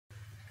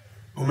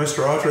Well,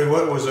 Mr. Awtrey,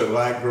 what was it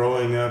like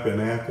growing up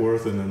in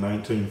Ackworth in the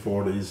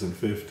 1940s and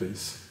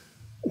 50s?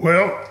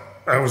 Well,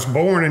 I was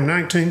born in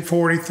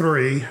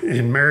 1943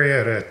 in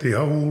Marietta at the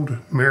old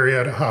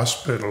Marietta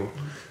Hospital,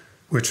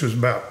 which was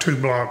about 2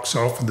 blocks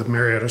off of the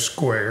Marietta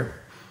Square,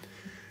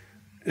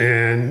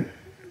 and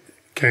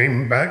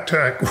came back to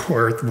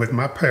Ackworth with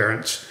my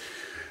parents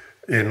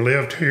and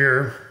lived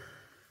here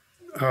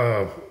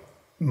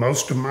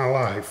most of my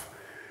life.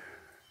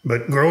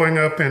 But growing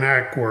up in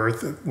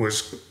Ackworth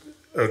was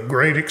a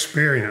great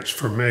experience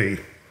for me.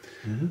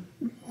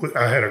 Mm-hmm.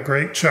 I had a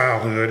great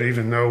childhood,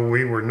 even though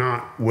we were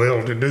not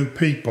well-to-do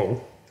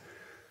people,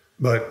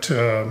 but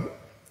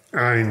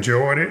I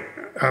enjoyed it.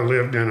 I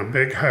lived in a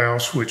big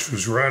house which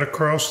was right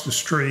across the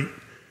street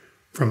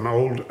from the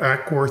old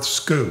Ackworth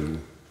School.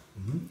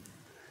 Mm-hmm.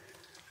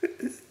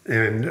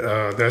 And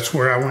that's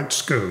where I went to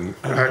school,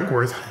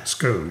 Ackworth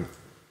School.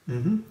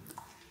 Mm-hmm.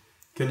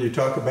 Can you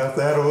talk about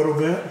that a little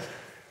bit?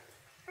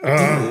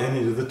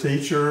 Any of the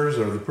teachers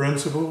or the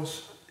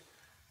principals?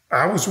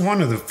 I was one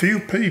of the few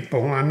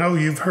people, I know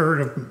you've heard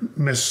of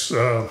Miss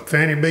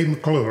Fannie B.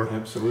 McClure.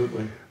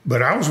 Absolutely.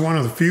 But I was one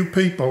of the few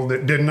people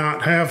that did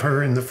not have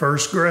her in the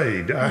first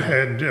grade. I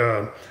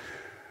had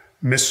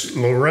Miss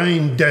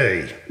Lorraine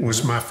Day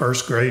was my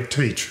first grade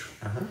teacher.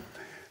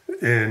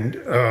 And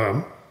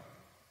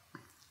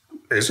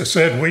as I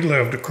said, we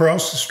lived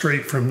across the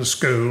street from the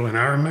school, and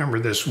I remember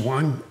this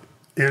one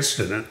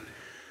incident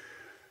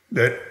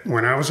that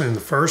when I was in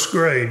the first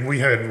grade, we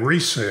had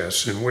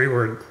recess, and we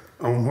were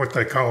on what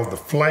they call the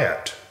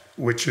flat,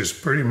 which is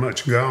pretty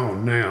much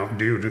gone now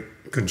due to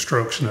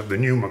construction of the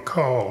new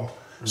McCall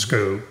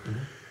School. Mm-hmm.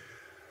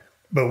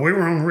 But we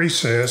were on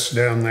recess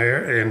down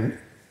there, and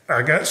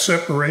I got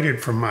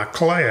separated from my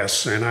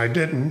class, and I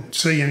didn't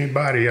see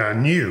anybody I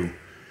knew.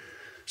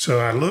 So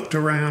I looked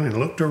around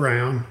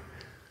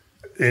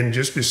and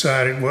just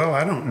decided, well,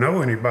 I don't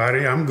know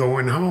anybody, I'm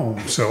going home.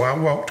 So I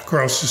walked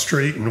across the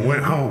street and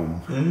went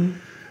home.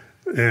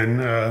 Mm-hmm.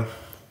 And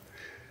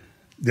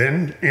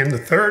then in the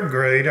third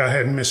grade, I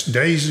had Miss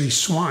Daisy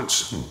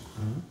Swanson.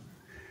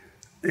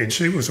 Mm-hmm. And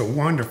she was a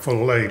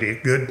wonderful lady,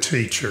 a good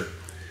teacher.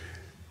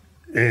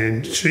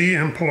 And she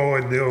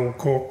employed the old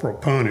corporal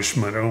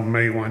punishment on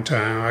me one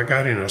time. I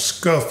got in a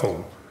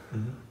scuffle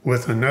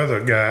with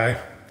another guy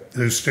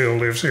who still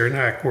lives here in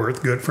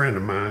Ackworth, good friend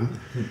of mine.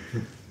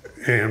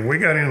 And we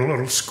got in a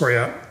little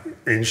scrap,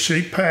 and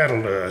she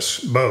paddled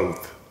us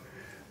both.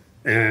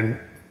 And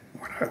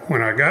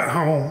when I got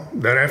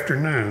home that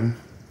afternoon,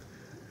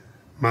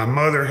 my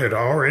mother had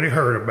already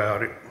heard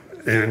about it,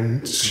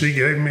 and she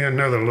gave me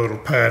another little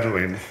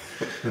paddling.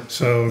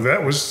 So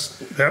that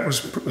was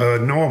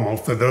normal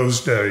for those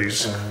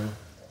days.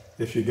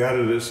 If you got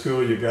it at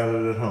school, you got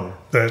it at home.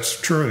 That's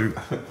true.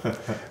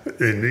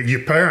 And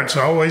your parents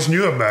always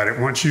knew about it.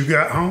 Once you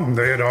got home,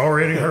 they had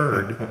already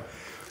heard.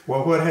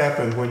 Well, what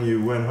happened when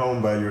you went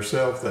home by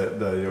yourself that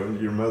day?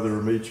 Your mother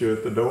meet you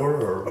at the door,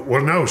 or?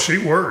 Well, no, she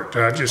worked.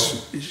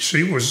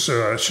 She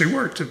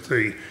worked at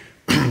the,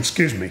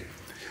 excuse me,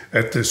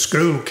 at the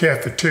school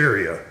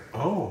cafeteria.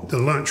 Oh. The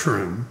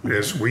lunchroom,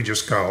 as we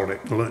just called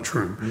it, the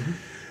lunchroom.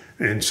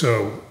 Mm-hmm. And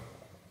so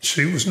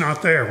she was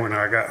not there when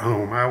I got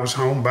home. I was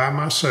home by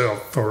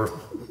myself for,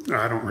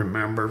 I don't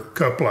remember, a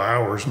couple of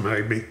hours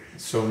maybe.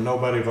 So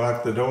nobody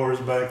locked the doors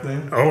back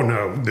then? Oh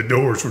no, the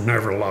doors were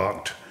never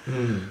locked.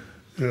 Mm.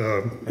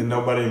 And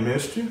nobody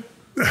missed you?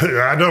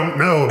 I don't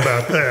know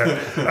about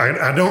that.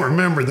 I don't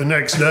remember the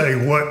next day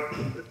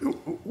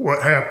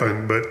what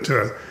happened, but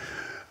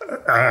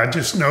I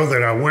just know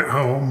that I went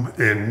home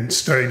and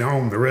stayed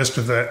home the rest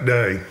of that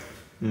day.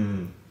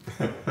 Mm.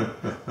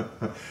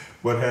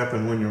 What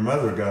happened when your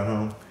mother got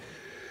home?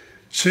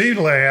 She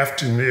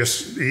laughed and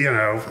just,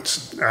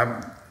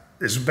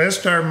 as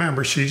best I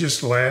remember, she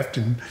just laughed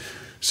and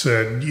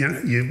said,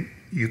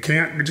 you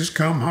can't just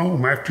come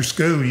home after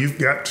school. You've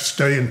got to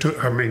stay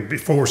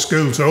before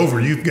school's over,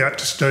 you've got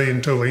to stay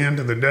until the end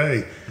of the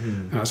day.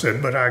 Mm-hmm. I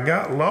said, but I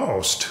got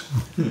lost.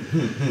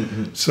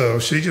 So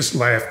she just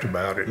laughed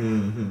about it.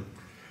 Mm-hmm.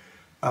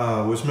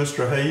 Was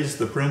Mr. Hayes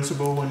the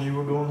principal when you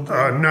were going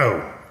to?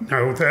 No,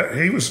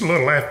 he was a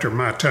little after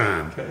my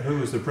time. Okay. Who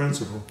was the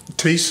principal?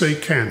 T.C.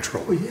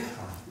 Cantrell. Oh,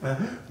 yeah.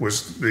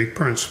 Was the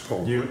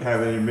principal. Do you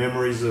have any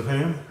memories of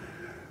him?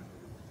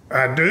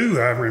 I do.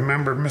 I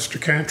remember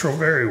Mr. Cantrell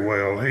very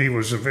well. He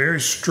was a very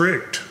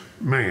strict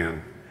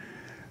man,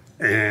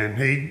 and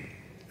he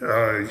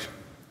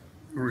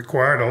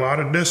required a lot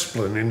of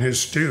discipline in his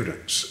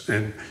students,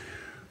 and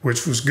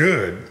which was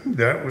good.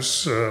 That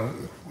was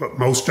what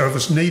most of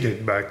us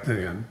needed back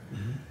then.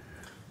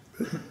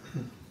 Mm-hmm.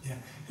 Yeah.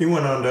 He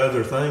went on to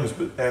other things,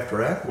 but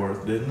after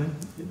Ackworth, didn't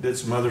he? He did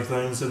some other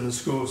things in the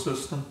school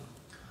system?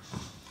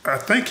 I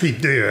think he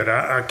did.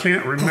 I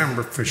can't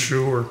remember for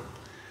sure.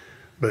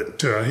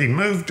 But he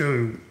moved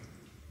to,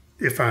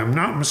 if I'm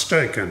not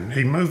mistaken,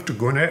 he moved to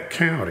Gwinnett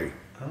County.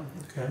 Oh,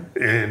 okay.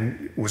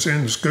 And was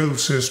in the school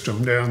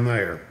system down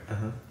there.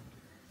 Uh-huh.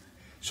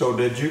 So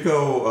did you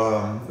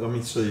go, let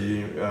me see,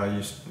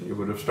 you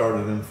would have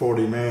started in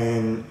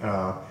 49,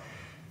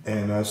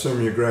 And I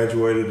assume you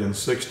graduated in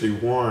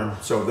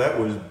 '61, so that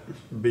would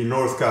be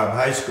North Cobb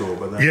High School.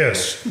 But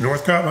yes,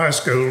 North Cobb High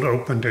School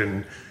opened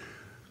in,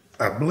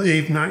 I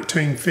believe,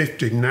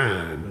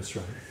 1959. That's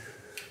right.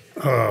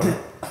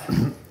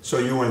 So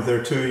you went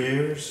there 2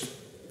 years?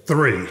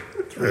 Three,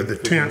 the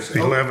 10th,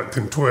 11th,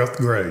 and 12th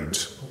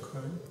grades. Okay.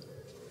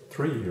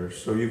 3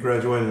 years. So you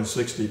graduated in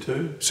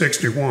 '62?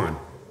 61.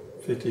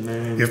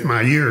 59. If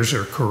my years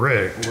are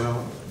correct.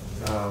 Well,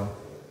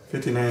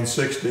 59,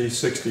 60,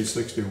 60,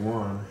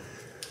 61.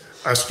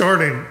 I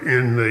started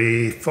in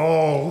the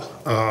fall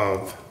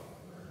of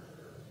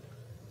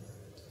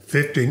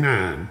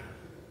 59.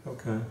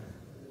 Okay.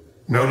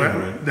 No,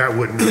 that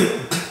wouldn't.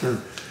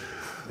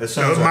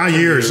 So my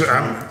years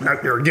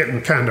are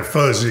getting kind of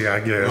fuzzy,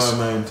 I guess.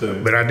 Mine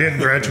too. But I did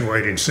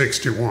graduate in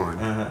 '61.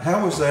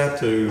 How was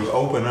that to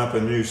open up a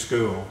new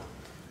school?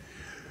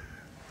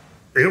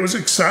 It was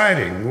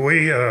exciting.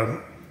 We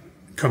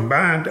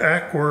combined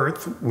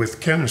Ackworth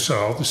with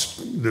Kennesaw.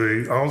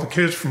 All the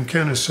kids from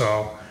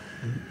Kennesaw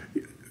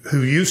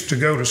who used to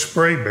go to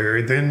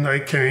Sprayberry, then they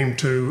came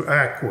to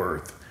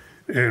Ackworth.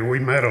 And we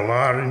met a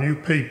lot of new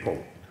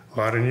people, a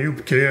lot of new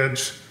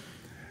kids.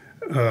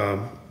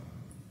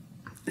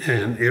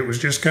 And it was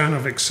just kind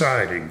of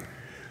exciting.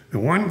 The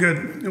one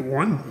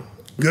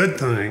good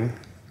thing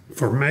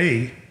for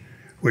me,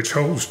 which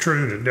holds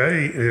true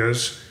today,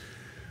 is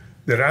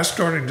that I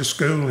started to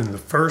school in the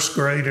first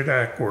grade at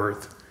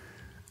Ackworth,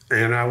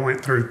 and I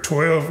went through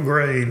 12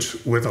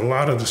 grades with a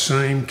lot of the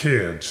same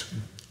kids,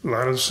 a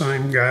lot of the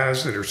same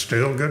guys that are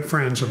still good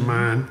friends of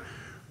mine.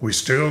 We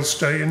still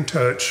stay in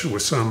touch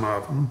with some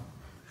of them.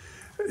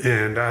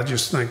 And I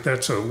just think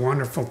that's a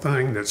wonderful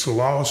thing that's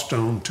lost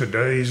on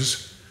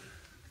today's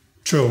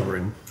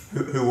children.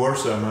 Who were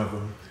some of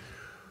them?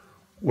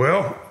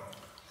 Well,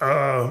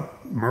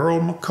 Merle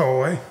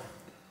McCoy,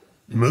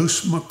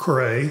 Moose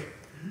McCrae,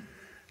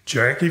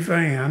 Jackie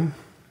Van,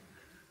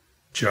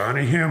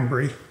 Johnny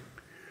Hembry.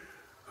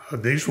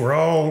 These were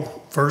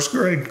all first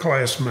grade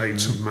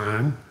classmates of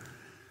mine.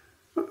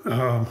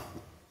 There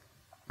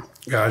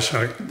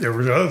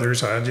were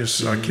others.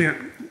 I can't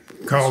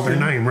call their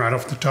name right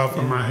off the top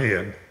of my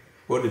head.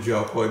 What, did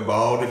y'all play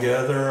ball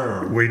together?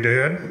 Or? We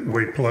did.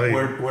 We played.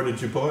 Where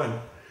did you play?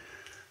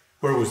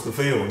 Where was the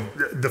field?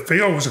 The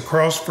field was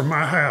across from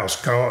my house.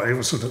 It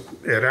was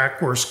at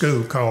Ackworth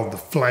School called the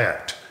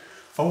Flat.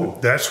 Oh.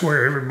 That's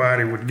where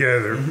everybody would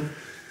gather.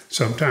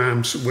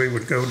 Sometimes we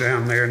would go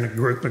down there and a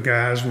group of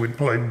guys would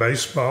play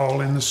baseball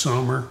in the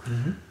summer,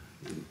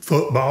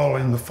 football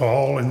in the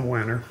fall and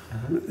winter.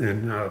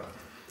 And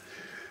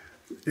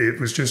it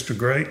was just a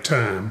great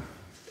time.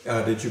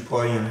 Did you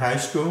play in high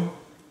school?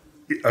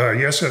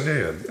 Yes, I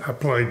did. I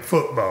played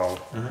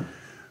football.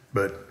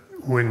 But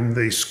when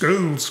the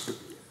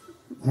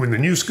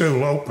new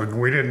school opened,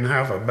 we didn't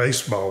have a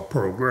baseball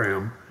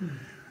program.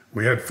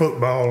 We had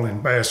football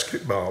and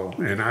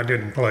basketball, and I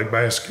didn't play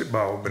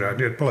basketball, but I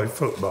did play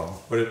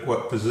football.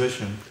 What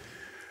position?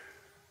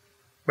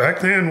 Back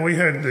then, we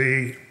had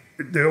the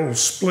old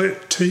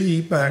split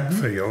T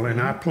backfield, and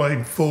I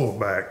played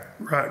fullback,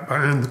 right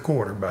behind the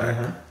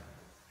quarterback.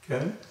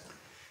 Okay.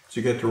 Did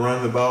you get to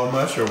run the ball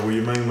much, or were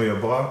you mainly a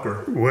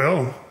blocker?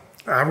 Well,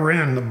 I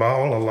ran the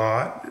ball a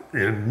lot,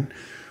 and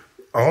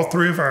all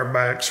three of our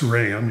backs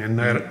ran in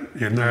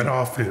that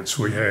offense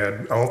we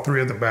had. All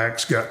three of the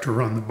backs got to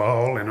run the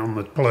ball, and on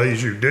the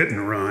plays you didn't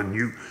run,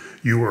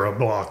 you were a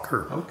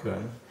blocker. Okay.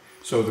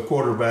 So the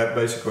quarterback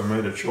basically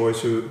made a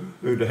choice who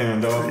to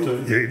hand off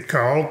to? He'd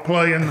call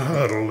play in the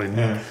huddle,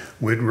 and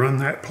we'd run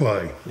that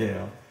play.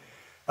 Yeah.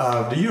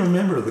 Do you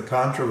remember the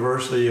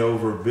controversy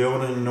over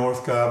building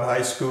North Cobb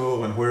High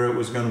School and where it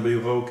was going to be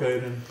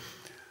located?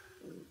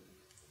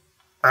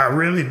 I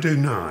really do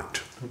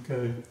not.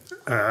 Okay.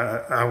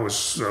 I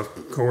was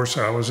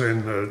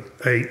in the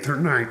 8th or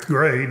 9th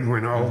grade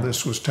when all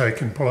this was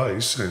taking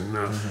place, and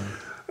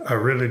I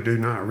really do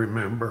not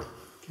remember.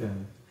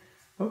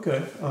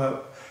 Okay.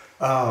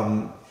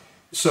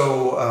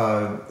 So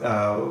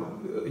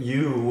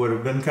you would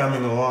have been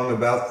coming along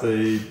about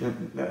the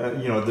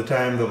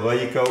time the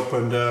lake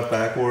opened up,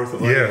 Ackworth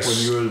Lake, yes, when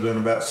you would have been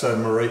about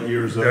 7 or 8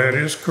 years old. That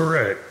is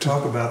correct.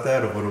 Talk about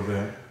that a little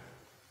bit.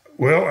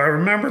 Well, I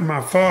remember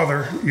my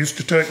father used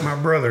to take my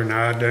brother and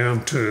I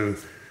down to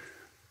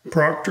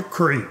Proctor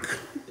Creek,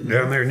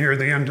 down there near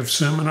the end of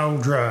Seminole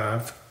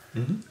Drive,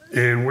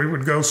 and we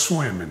would go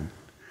swimming.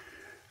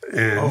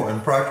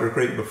 And Proctor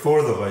Creek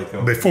before the lake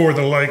opened? Before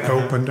the lake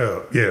opened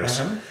up,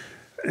 yes.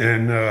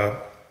 And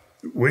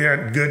we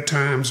had good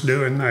times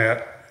doing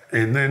that.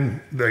 And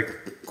then they,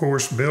 of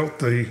course, built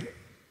the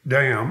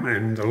dam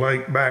and the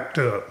lake backed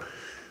up.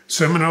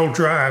 Seminole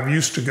Drive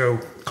used to go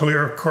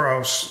clear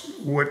across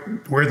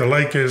where the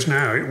lake is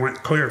now. It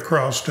went clear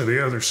across to the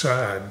other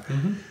side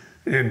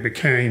and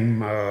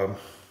became, I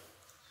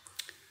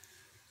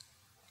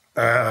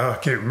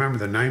can't remember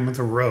the name of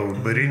the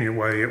road, but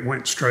anyway, it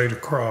went straight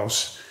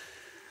across.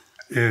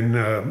 And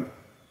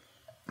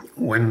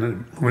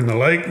when the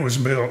lake was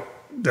built,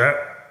 that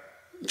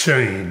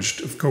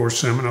changed. Of course,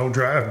 Seminole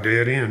Drive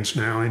dead ends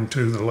now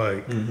into the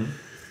lake.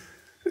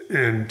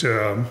 And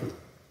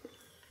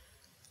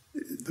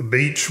the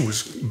beach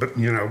was,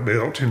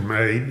 built and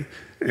made,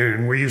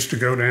 and we used to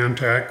go down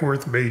to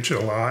Ackworth Beach a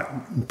lot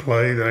and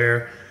play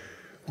there.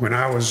 When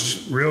I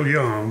was real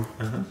young,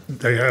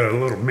 they had a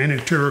little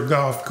miniature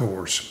golf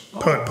course,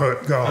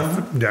 putt-putt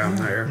golf down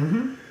there,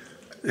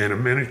 and a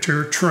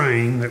miniature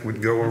train that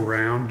would go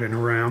around and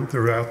around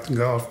throughout the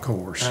golf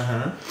course.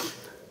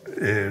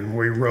 And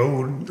we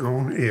rode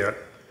on it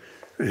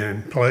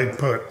and played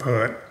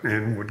putt-putt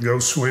and would go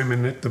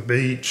swimming at the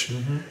beach,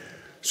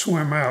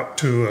 swim out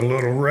to a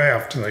little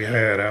raft they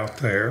had out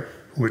there,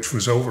 which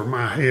was over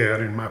my head,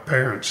 and my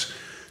parents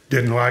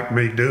didn't like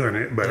me doing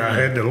it, but I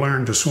had to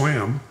learn to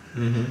swim.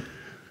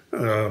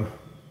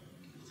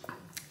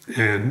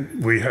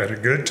 And we had a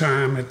good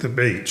time at the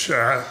beach.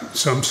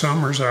 Some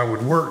summers I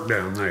would work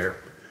down there,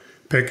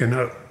 picking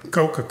up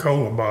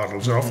Coca-Cola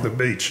bottles off the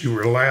beach. You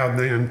were allowed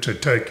then to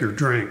take your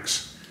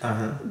drinks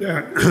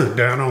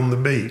down on the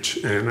beach,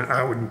 and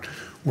I would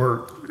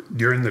work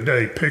during the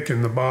day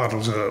picking the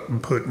bottles up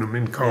and putting them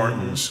in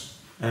cartons.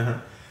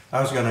 I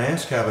was going to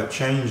ask how it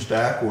changed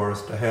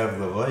Ackworth to have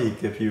the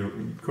lake. Of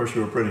course,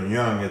 you were pretty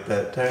young at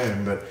that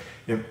time, but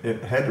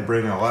it had to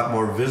bring a lot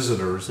more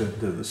visitors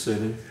into the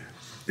city.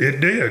 It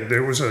did.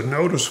 There was a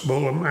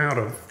noticeable amount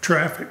of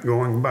traffic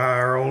going by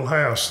our old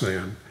house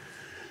then.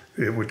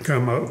 It would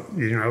come up,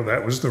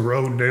 that was the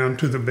road down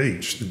to the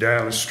beach, the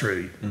Dallas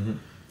Street.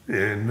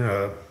 And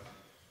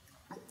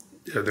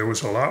there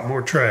was a lot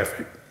more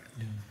traffic.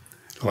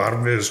 A lot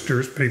of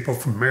visitors, people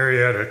from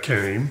Marietta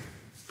came,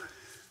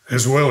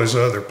 as well as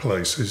other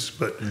places,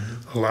 but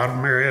a lot of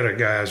Marietta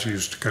guys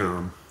used to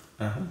come.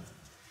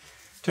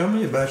 Tell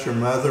me about your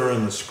mother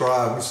and the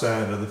Scroggs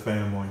side of the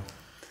family.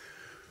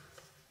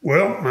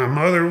 Well, my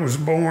mother was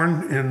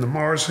born in the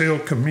Mars Hill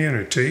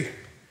community.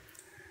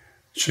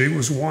 She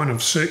was one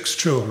of 6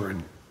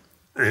 children,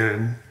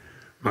 and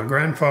my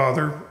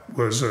grandfather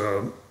was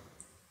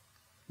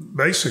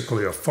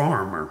basically a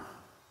farmer,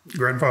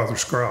 Grandfather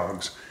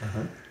Scroggs.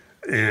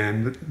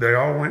 And they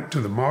all went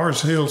to the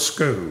Mars Hill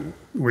School,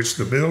 which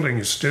the building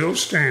is still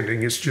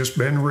standing. It's just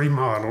been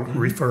remodeled,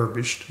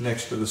 refurbished.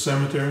 Next to the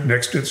cemetery?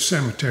 Next to the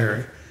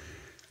cemetery.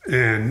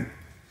 And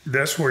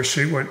that's where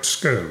she went to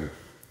school.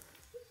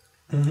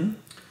 And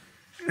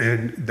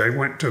they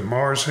went to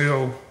Mars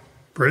Hill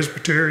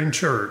Presbyterian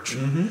Church,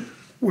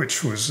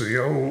 which was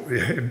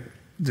the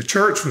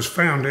church was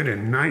founded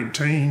in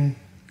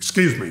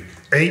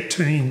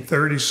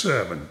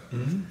 1837.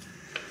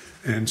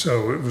 And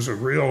so it was a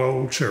real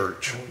old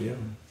church.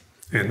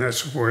 And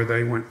that's where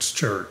they went to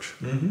church.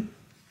 Can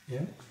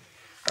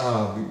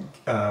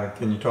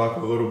you talk a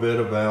little bit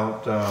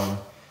about,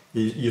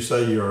 you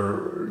say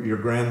your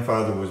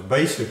grandfather was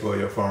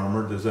basically a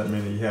farmer. Does that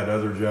mean he had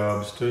other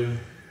jobs too?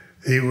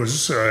 He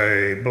was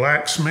a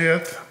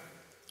blacksmith.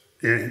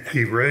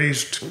 He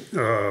raised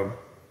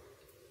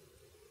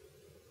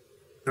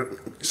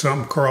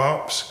some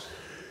crops,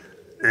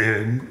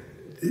 and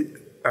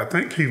I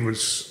think he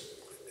was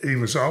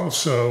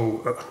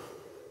also,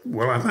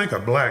 I think a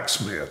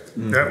blacksmith.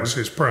 That was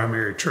his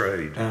primary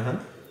trade.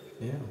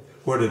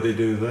 Where did he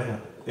do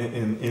that?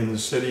 In the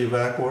city of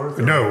Ackworth?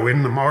 Or? No,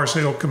 in the Mars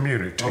Hill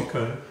community.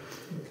 Okay.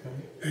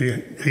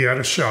 He had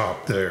a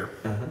shop there.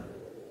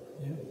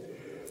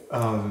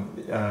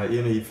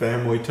 Any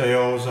family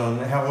tales on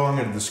how long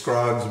had the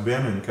Scroggs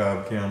been in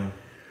Cobb County?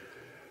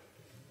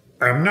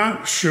 I'm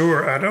not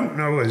sure. I don't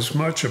know as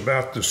much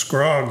about the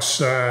Scroggs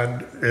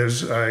side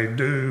as I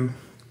do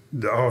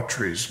the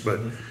Awtreys, but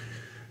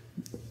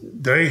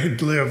they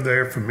had lived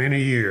there for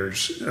many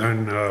years.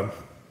 And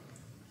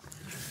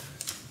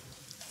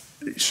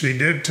she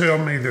did tell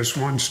me this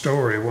one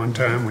story one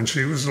time when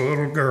she was a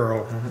little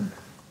girl.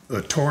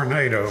 A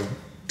tornado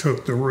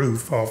took the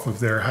roof off of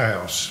their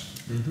house.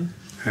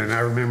 And I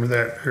remember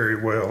that very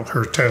well,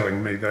 her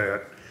telling me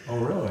that. Oh,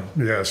 really?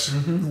 Yes,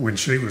 when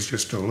she was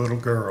just a little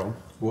girl.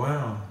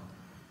 Wow.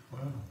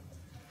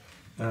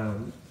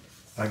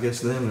 I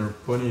guess then there were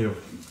plenty of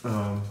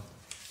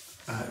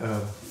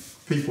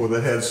people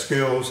that had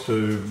skills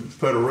to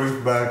put a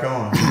roof back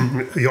on.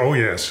 Oh,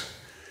 yes.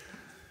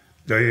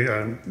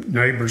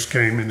 Neighbors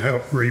came and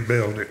helped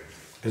rebuild it.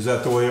 Is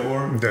that the way it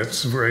worked?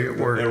 That's the way it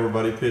worked.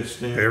 Everybody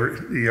pitched in?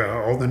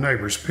 All the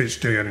neighbors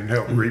pitched in and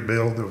helped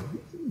rebuild the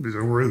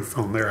roof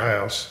on their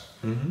house.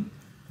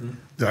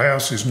 The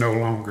house is no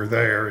longer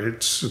there.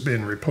 It's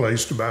been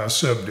replaced by a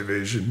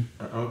subdivision.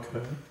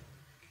 Okay.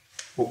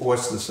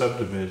 What's the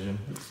subdivision?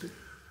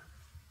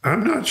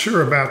 I'm not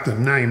sure about the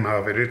name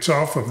of it. It's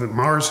off of the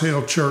Mars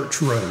Hill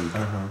Church Road.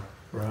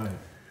 Right.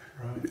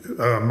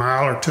 A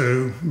mile or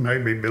two,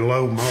 maybe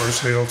below Mars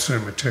Hill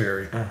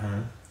Cemetery.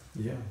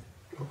 Yeah.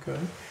 Okay.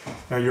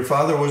 Now, your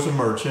father was a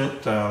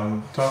merchant.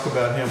 Talk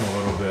about him a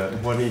little bit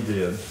and what he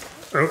did.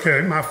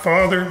 Okay, my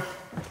father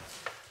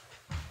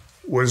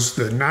was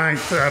the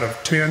 9th out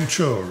of 10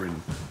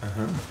 children,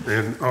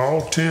 and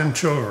all 10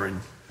 children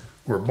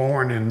were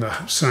born in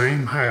the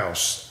same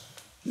house,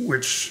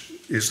 which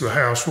is the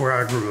house where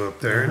I grew up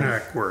there in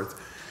Ackworth.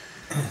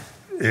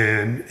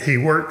 And he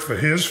worked for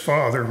his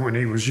father when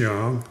he was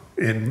young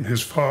in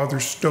his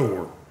father's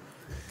store.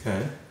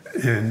 Okay.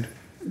 And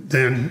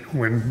then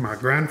when my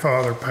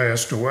grandfather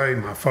passed away,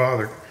 my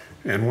father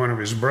and one of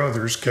his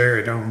brothers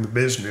carried on the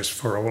business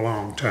for a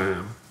long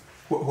time.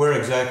 Where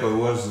exactly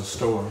was the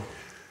store?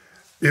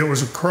 It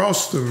was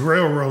across the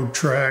railroad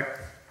track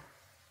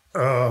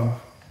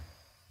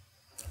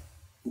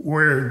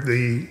where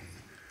I'm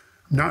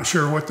not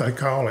sure what they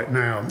call it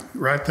now,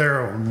 right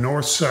there on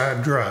North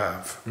Side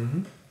Drive.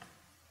 Mm-hmm.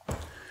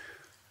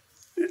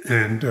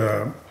 And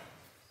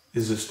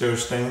is it still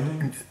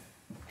standing?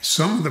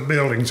 some of the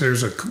buildings,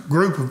 there's a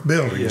group of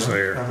buildings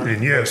there.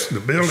 And yes, the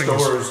building The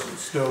store is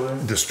still there?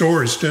 The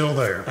store is still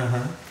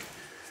there.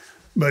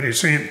 But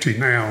it's empty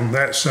now on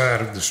that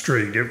side of the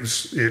street.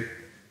 It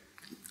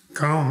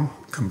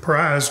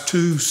comprised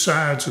two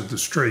sides of the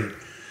street.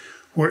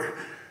 Where,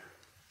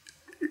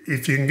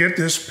 if you can get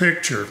this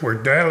picture, where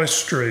Dallas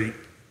Street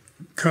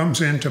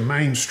comes into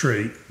Main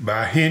Street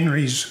by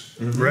Henry's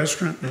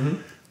restaurant,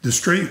 the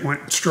street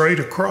went straight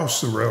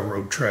across the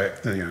railroad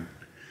track then.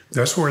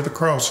 That's where the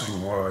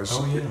crossing was.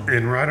 Oh, yeah.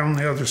 And right on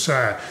the other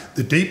side.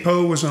 The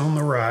depot was on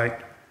the right.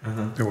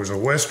 There was a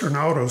Western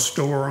Auto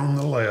store on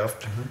the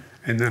left.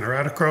 And then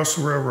right across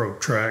the railroad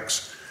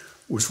tracks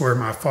was where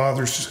my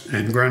father's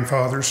and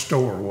grandfather's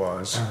store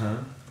was.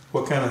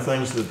 What kind of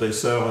things did they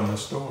sell in the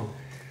store?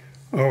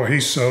 Oh, he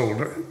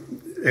sold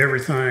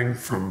everything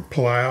from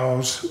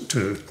plows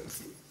to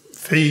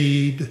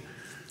feed,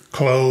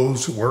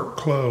 clothes, work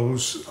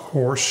clothes,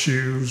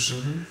 horseshoes,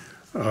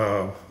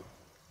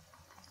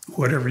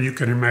 whatever you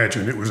can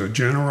imagine. It was a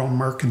general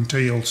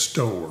mercantile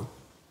store.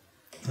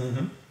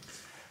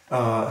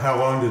 How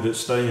long did it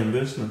stay in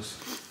business?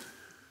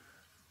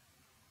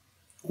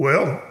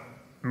 Well,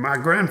 my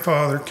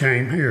grandfather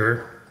came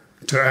here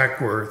to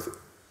Ackworth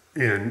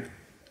in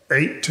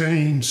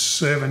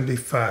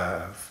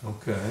 1875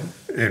 Okay.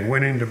 and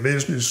went into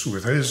business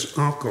with his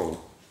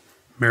uncle,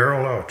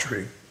 Merrill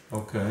Awtrey.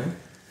 Okay.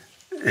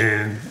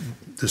 And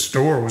the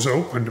store was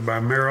opened by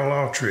Merrill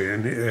Awtrey,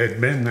 and it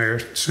had been there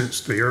since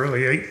the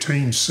early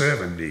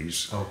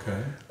 1870s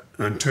Okay.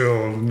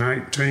 until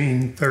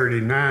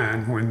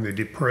 1939 when the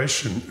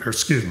Depression, or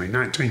excuse me,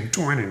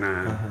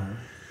 1929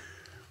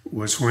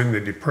 was when the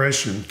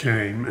Depression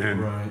came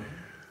and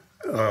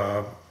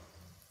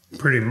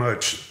pretty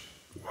much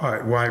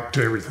wiped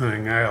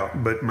everything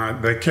out. But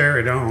they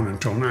carried on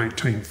until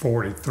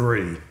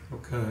 1943.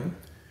 Okay.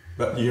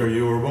 That year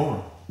you were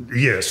born?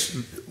 Yes,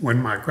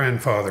 when my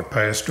grandfather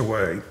passed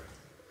away.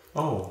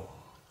 Oh.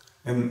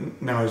 And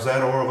now is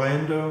that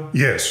Orlando?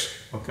 Yes.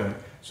 Okay.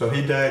 So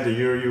he died the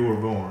year you were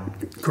born?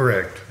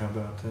 Correct. How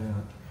about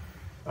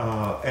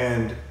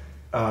that?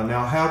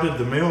 Now how did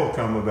the mill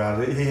come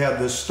about? He had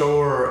this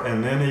store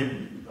and then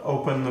he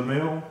opened the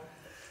mill?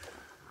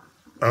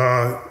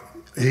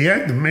 He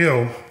had the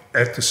mill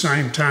at the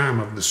same time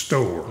of the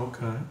store.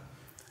 Okay.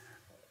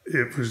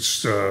 It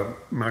was,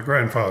 my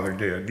grandfather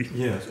did.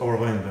 Yes,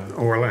 Orlando.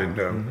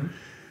 Orlando.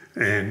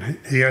 And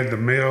he had the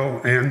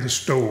mill and the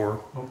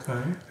store.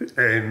 Okay.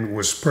 And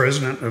was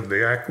president of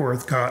the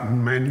Ackworth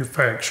Cotton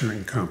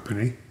Manufacturing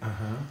Company.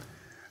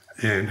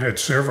 And had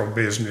several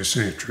business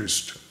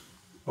interests.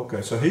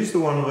 Okay, so he's the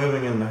one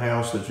living in the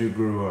house that you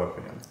grew up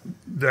in?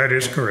 That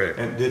is correct.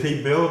 And did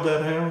he build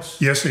that house?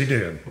 Yes, he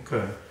did.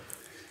 Okay.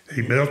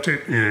 He built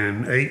it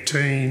in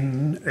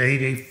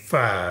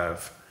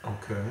 1885.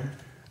 Okay.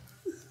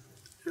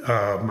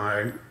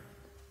 My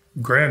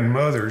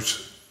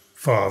grandmother's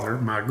father,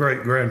 my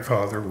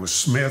great-grandfather, was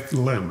Smith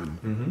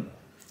Lemon.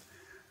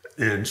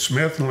 And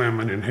Smith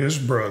Lemon and his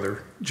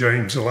brother,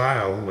 James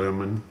Lyle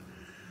Lemon,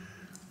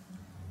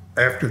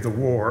 after the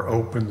war,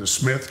 opened the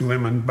Smith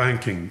Lemon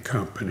Banking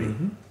Company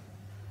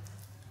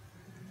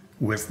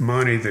with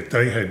money that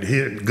they had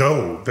hidden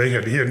gold. They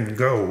had hidden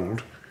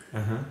gold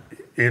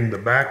in the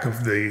back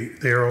of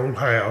their old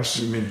house.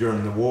 You mean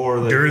during the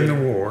war? During the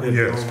war,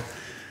 yes.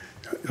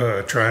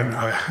 Trying to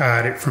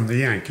hide it from the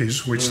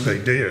Yankees, which they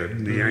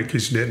did. The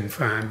Yankees didn't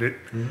find it.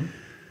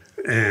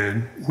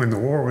 And when the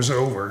war was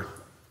over,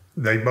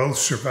 they both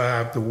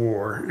survived the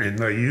war, and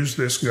they used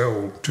this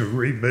gold to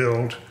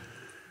rebuild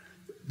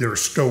their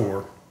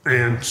store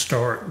and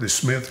start the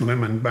Smith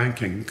Lemon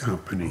Banking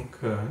Company.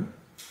 Okay.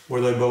 Were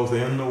they both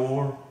in the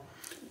war?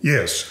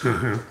 Yes.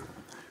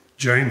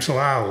 James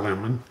Lyle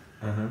Lemon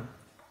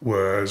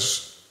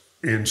was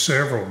in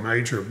several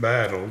major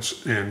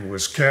battles and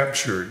was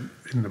captured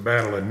in the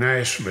Battle of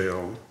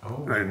Nashville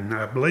in,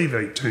 I believe,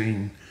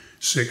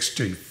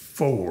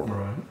 1864.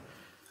 Right.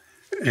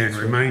 And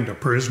remained a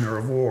prisoner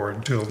of war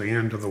until the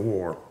end of the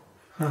war.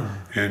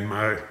 And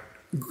my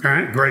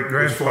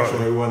great-grandfather...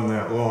 Fortunately, it wasn't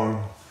that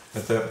long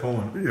at that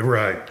point.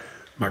 Right.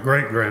 My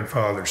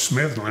great-grandfather,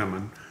 Smith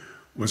Lemon,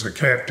 was a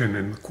captain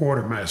in the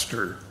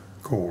Quartermaster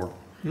Corps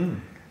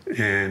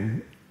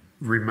and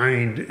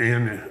remained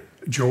in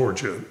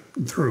Georgia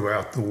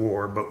throughout the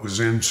war, but was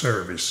in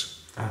service.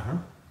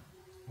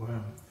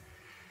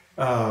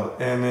 Wow.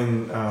 And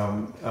in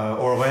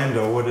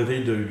Orlando, what did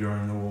he do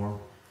during the war?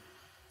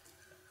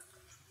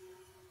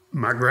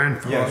 My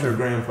grandfather... Yes, your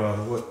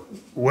grandfather. What?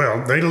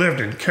 Well, they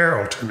lived in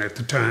Carrollton at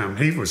the time.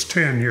 He was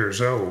 10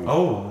 years old.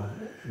 Oh.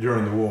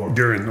 During the war?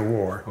 During the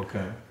war.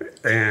 Okay.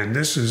 And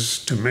this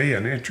is, to me,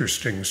 an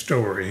interesting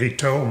story. He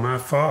told my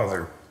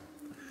father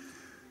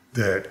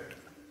that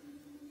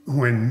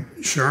when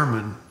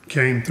Sherman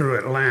came through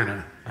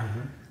Atlanta,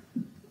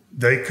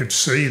 they could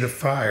see the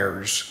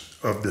fires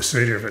of the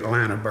city of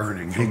Atlanta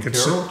burning. From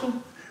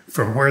Carrollton?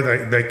 From where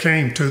they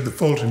came to the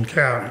Fulton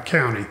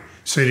County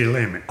city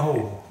limit.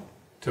 Oh,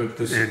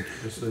 and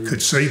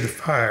could see the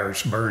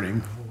fires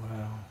burning. Oh,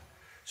 wow.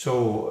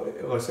 So,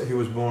 let's say he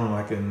was born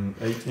like in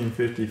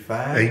 1855?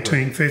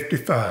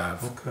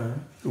 1855. Okay.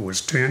 He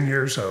was 10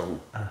 years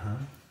old.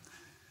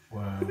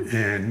 Wow.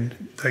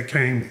 And they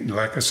came,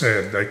 like I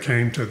said, they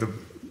came to the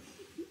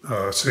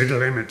city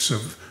limits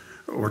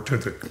or to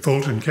the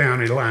Fulton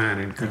County line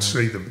and could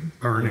see the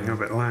burning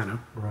of Atlanta.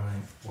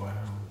 Right, wow.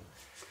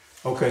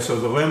 Okay, so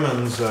the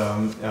Lemons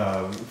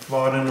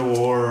fought in the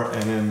war,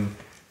 and then,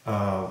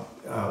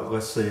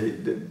 let's see,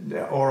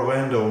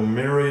 Orlando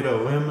married a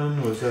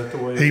Lemon? Was that the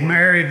way? He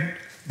married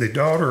the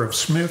daughter of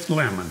Smith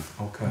Lemon.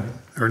 Okay.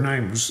 Her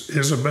name was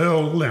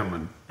Isabel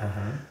Lemon.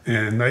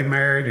 And they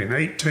married in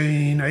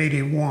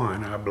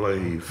 1881, I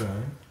believe.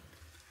 Okay.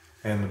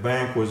 And the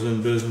bank was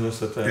in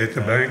business at that time?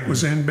 The bank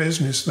was in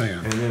business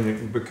then. And then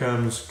it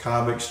becomes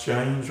Cobb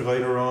Exchange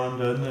later on,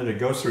 doesn't it? It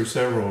goes through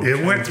several changes.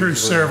 It went through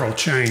several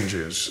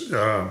changes.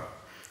 I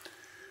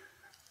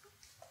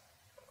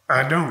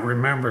don't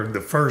remember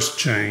the first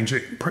change.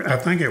 I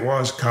think it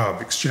was Cobb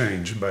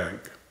Exchange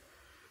Bank.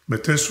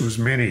 But this was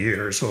many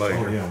years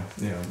later. Oh,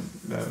 yeah.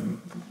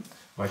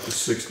 Like the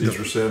 60s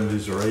or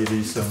 70s or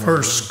 80s. The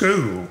first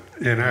school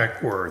in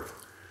Ackworth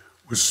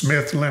was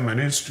Smith Lemon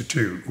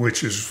Institute,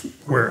 which is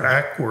where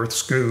Ackworth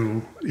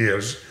School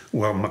is,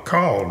 well,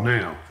 McCall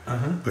now.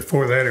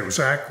 Before that it was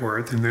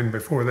Ackworth, and then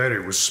before that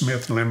it was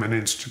Smith Lemon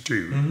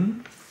Institute.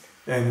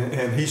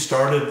 And he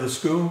started the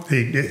school?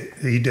 He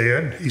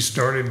did. He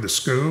started the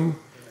school,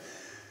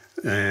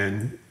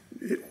 and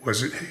it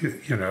was,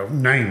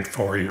 named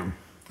for him.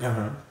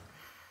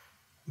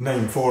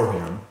 Named for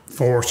him?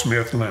 For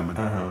Smith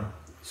Lemon.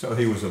 So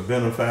he was a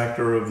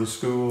benefactor of the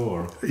school,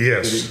 or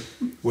yes.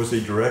 Was he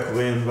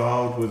directly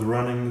involved with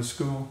running the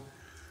school?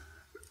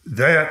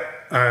 That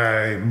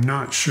I'm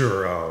not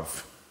sure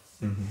of.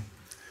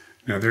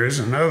 Now there is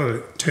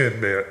another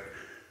tidbit.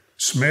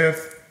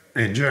 Smith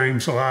and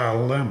James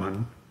Lyle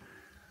Lemon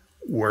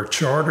were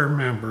charter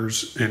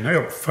members and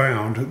helped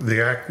found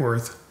the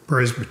Ackworth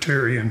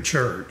Presbyterian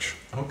Church.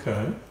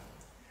 Okay.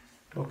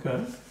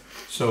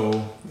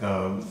 So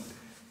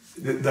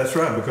that's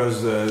right,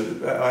 because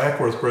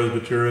Ackworth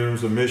Presbyterian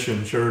was a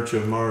mission church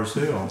of Mars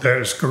Hill.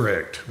 That is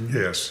correct,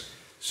 yes.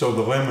 So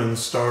the Lemons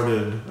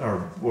started,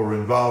 or were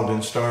involved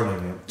in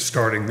starting it?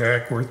 Starting the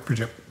Ackworth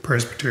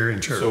Presbyterian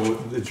Church. So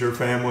did your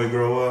family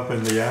grow up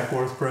in the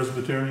Ackworth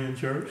Presbyterian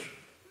Church?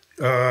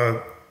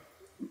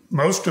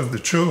 Most of the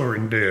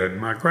children did.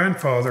 My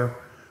grandfather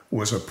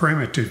was a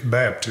Primitive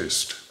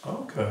Baptist.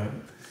 Okay.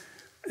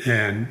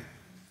 And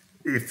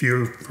if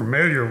you're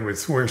familiar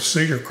with where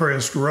Cedar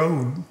Crest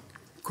Road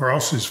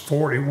crosses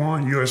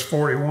 41, US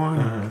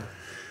 41,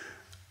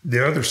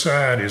 the other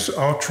side is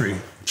Awtrey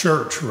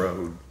Church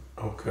Road.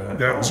 Okay.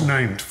 That was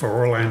named for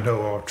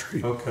Orlando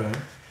Awtrey. Okay.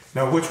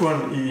 Now, which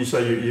one, you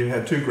say you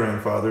had two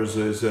grandfathers.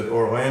 Is it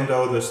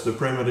Orlando that's the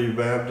Primitive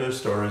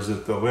Baptist, or is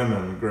it the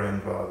Lemon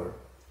grandfather?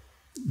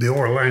 The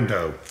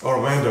Orlando.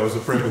 Orlando is the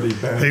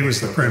Primitive Baptist. He was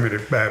the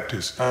Primitive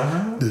Baptist.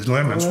 The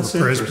Lemons were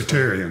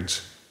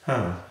Presbyterians.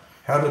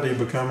 How did he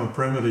become a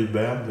Primitive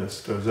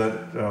Baptist? Was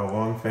that a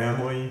long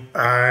family?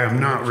 I am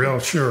not real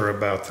sure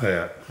about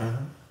that.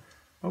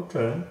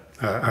 Okay.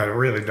 I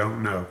really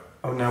don't know.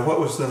 Oh, now what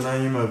was the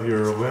name of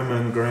your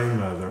Lemon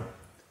grandmother?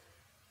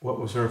 What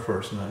was her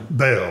first name?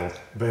 Belle.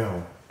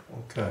 Belle.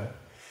 Okay.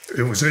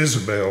 It was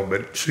Isabel,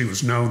 but she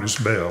was known as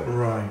Belle.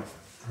 Right.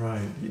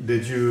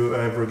 Did you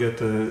ever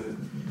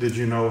did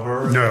you know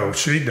her? No,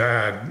 she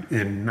died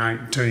in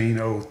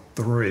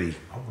 1903.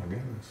 Oh my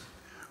goodness.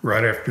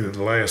 Right after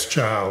the last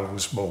child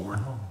was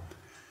born.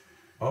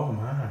 Oh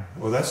my.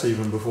 Well, that's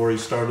even before he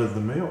started the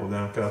mill.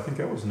 Now, I think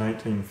that was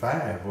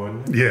 1905,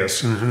 wasn't it?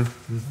 Yes.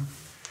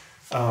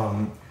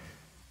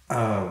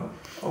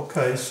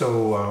 Okay,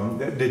 so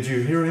did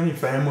you hear any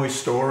family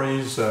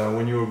stories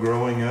when you were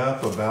growing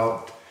up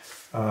about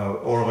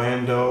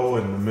Orlando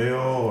and the mill,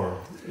 or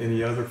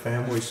any other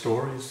family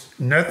stories?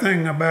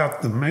 Nothing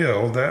about the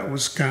mill. That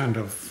was kind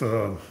of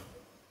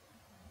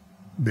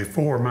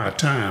before my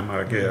time,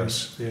 I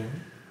guess. Yeah.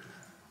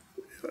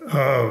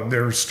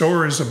 There are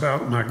stories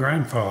about my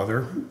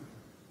grandfather.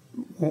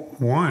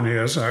 One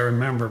is, I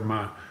remember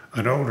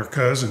an older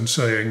cousin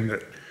saying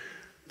that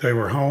they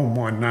were home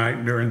one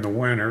night during the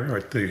winter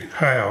at the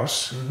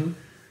house,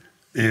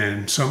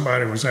 and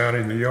somebody was out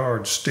in the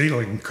yard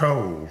stealing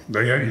coal.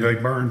 They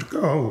burned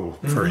coal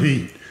for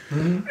heat.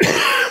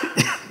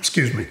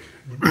 Excuse me.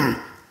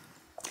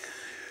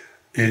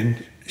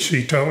 And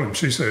she told him,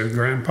 she said,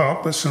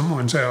 "Grandpapa,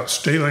 someone's out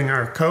stealing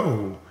our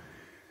coal."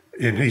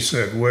 And he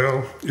said,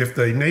 "Well, if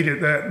they need it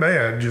that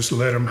bad, just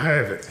let them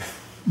have it."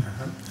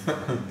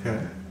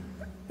 Okay.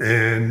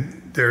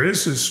 And there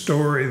is this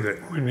story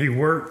that when he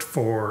worked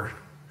for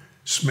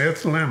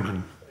Smith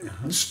Lemon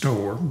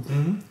store.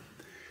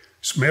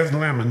 Smith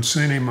Lemon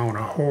sent him on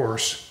a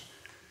horse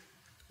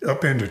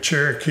up into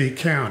Cherokee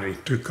County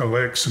to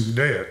collect some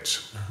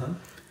debts.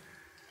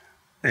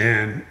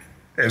 And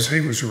as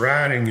he was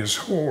riding his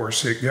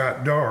horse, it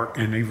got dark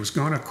and he was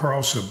going to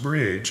cross a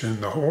bridge, and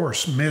the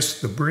horse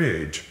missed the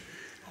bridge.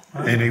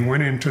 And he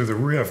went into the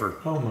river.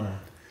 Oh, my.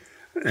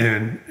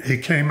 And he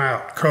came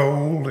out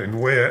cold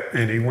and wet,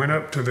 and he went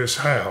up to this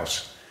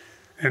house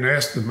and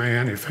asked the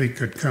man if he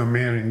could come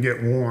in and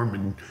get warm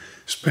and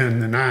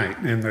spend the night.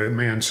 And the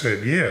man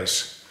said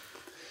yes.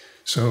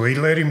 So he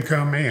let him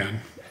come in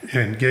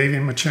and gave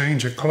him a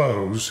change of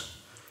clothes,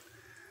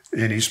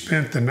 and he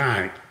spent the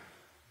night.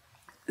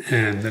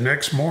 And the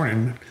next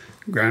morning,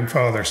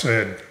 grandfather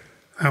said,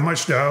 "How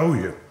much do I owe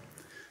you?"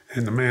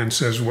 And the man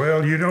says,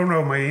 "Well, you don't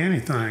owe me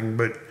anything,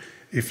 but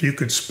if you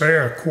could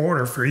spare a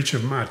quarter for each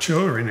of my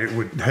children, it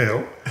would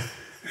help."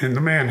 And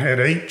the man had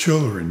 8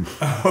 children.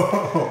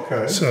 Oh,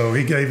 okay. So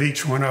he gave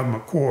each one of them a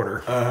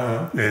quarter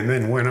and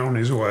then went on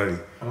his way.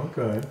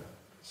 Okay.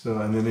 So,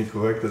 and then he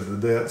collected the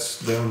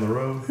debts down the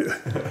road?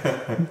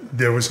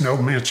 There was no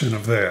mention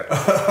of that.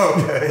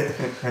 Okay.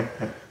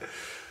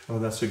 Well,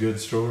 that's a good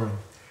story.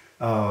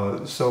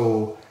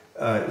 So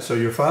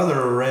your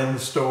father ran the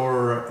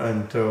store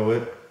until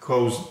it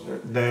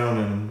closed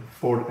down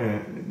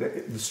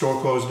the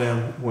store closed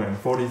down when,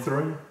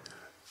 43?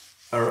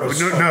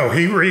 No,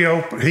 he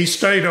reopened. He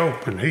stayed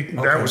open.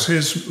 That was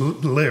his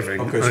living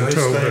so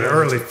until the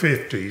early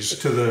 50s.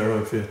 To the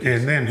early 50s.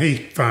 And then he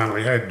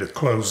finally had to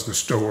close the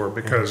store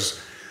because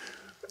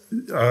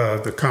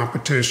the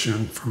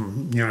competition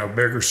from,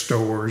 bigger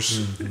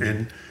stores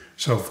and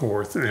so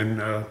forth.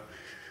 And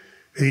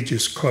he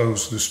just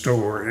closed the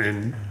store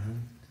and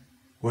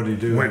what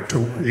did he do?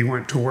 He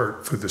went to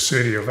work for the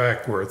city of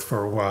Ackworth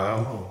for a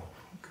while.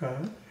 Oh, okay.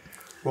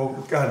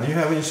 Well, God, do you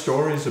have any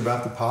stories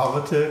about the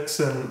politics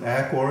in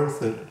Ackworth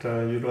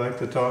that you'd like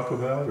to talk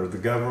about, or the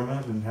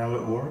government and how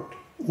it worked?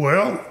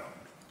 Well,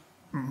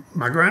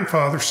 my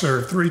grandfather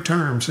served 3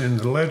 terms in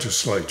the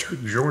legislature,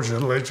 the Georgia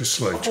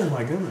legislature. Oh,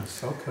 my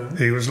goodness. Okay.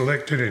 He was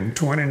elected in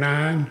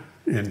 29,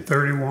 in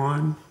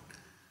 31,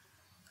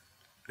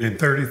 and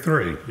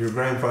 33. Your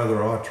grandfather,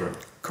 Awtrey.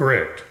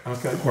 Correct.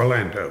 Okay.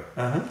 Orlando.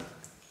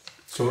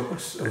 So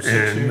 6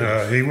 and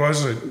years. He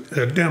was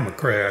a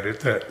Democrat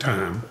at that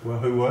time. Well,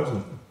 who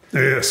wasn't?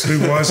 Yes,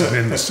 who wasn't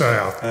in the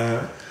South.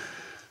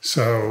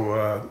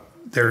 So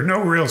there are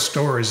no real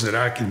stories that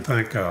I can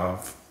think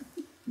of.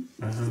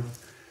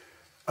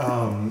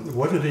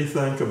 What did he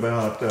think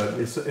about,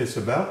 it's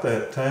about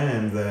that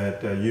time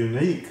that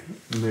Unique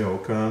Mill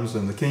comes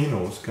and the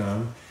Kenos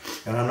come,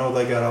 and I know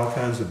they got all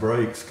kinds of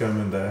breaks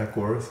coming to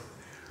Ackworth.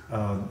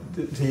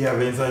 Did he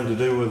have anything to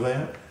do with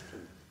that?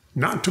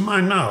 Not to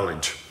my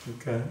knowledge.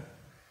 Okay.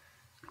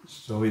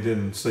 So he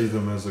didn't see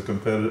them as a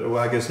competitor.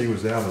 Well, I guess he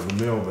was out of the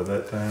mill by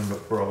that time,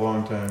 but for a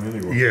long time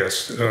anyway.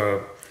 Yes.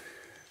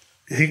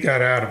 He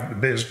got out of the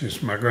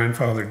business, my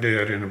grandfather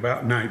did, in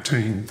about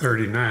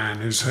 1939.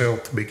 His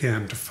health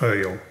began to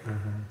fail.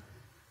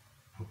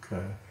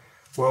 Okay.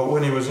 Well,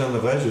 when he was in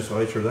the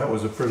legislature, that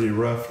was a pretty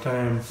rough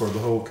time for the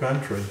whole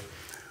country.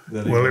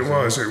 Well, it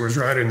was. It was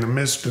right in the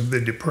midst of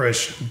the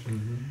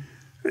Depression.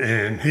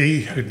 And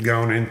he had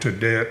gone into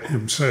debt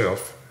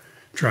himself,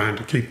 trying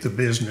to keep the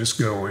business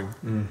going,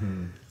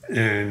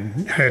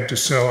 and had to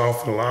sell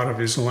off a lot of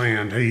his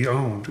land. He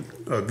owned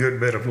a good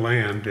bit of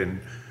land in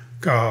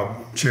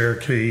Cobb,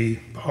 Cherokee,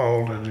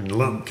 Paulding, and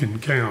Lumpkin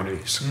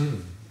counties.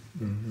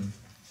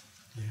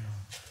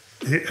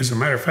 As a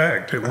matter of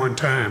fact, at one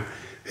time,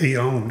 he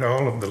owned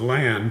all of the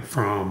land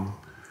from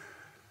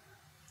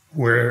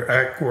where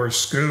Ackworth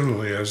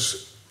School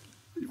is,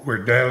 where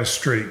Dallas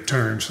Street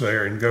turns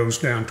there and goes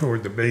down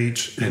toward the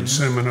beach, and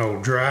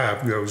Seminole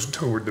Drive goes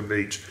toward the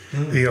beach.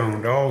 He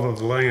owned all of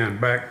the land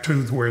back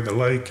to where the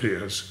lake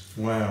is.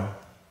 Wow.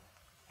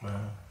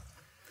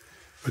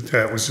 But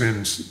that was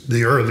in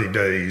the early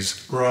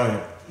days.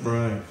 Right.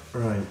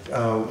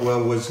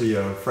 Well, was he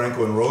a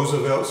Franklin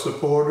Roosevelt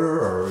supporter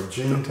or a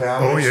Gene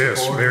Talmadge Oh, yes,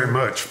 supporter? very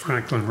much,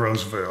 Franklin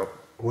Roosevelt.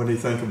 What do you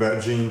think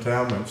about Gene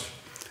Talmadge?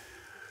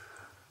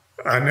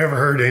 I never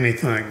heard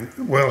anything.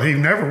 Well, he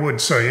never would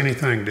say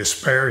anything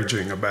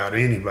disparaging about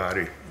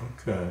anybody.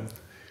 Okay.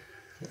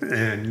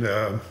 And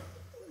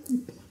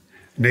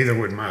neither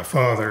would my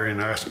father,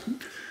 and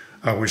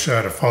I wish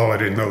I'd have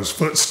followed in those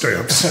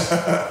footsteps.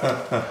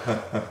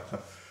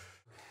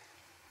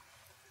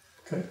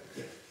 Okay.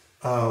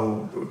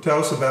 Tell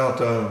us about,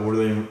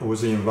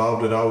 was he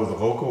involved at all with the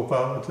local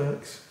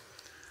politics?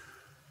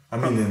 I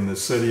mean, in the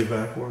city of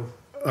Ackworth?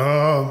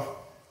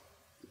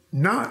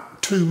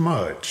 Not too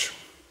much.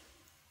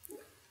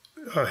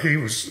 He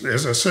was,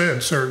 as I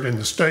said, served in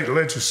the state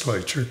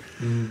legislature,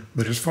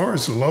 but as far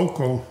as the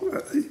local,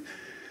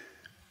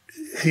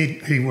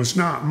 he was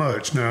not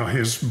much. Now,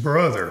 his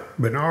brother,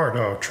 Bernard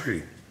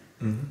Awtrey,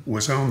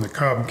 was on the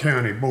Cobb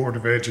County Board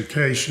of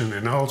Education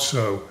and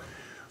also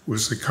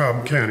was the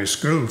Cobb County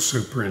School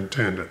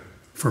Superintendent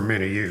for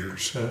many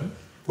years. Okay.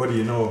 What do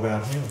you know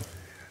about him?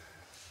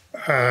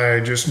 I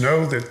just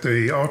know that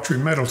the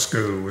Awtrey Middle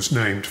School was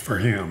named for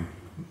him.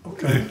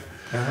 Okay.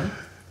 Uh-huh.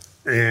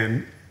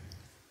 And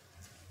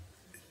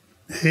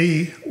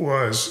he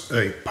was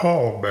a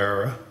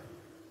pallbearer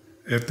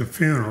at the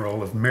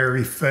funeral of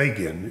Mary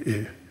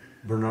Fagan.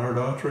 Bernard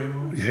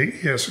Awtrey was?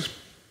 Yes,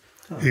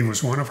 he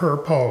was one of her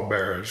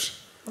pallbearers.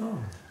 Oh.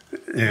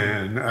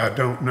 And I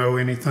don't know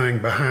anything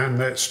behind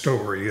that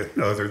story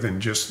other than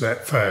just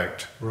that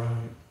fact. Right,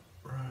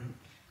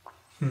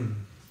 right.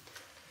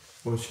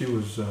 Well, she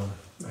was, I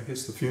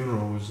guess the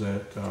funeral was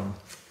at, that,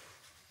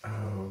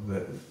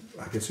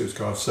 I guess it was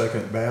called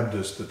Second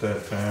Baptist at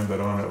that time,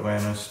 but on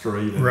Atlanta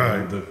Street. And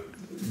right. The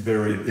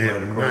very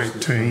in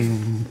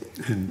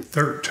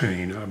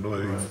 1913, I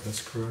believe. Right,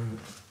 that's correct.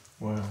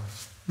 Wow.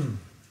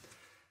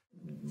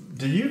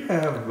 Do you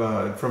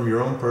have, from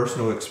your own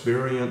personal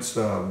experience,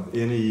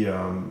 any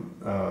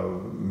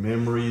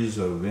memories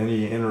of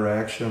any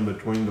interaction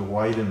between the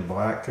white and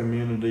black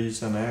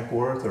communities in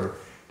Ackworth, or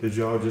did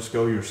y'all just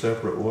go your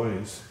separate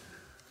ways?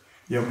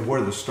 Yeah,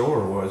 where the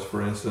store was,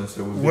 for instance,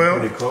 it would be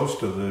pretty close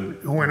to the.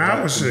 When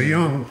I was a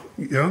young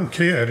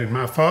kid and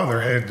my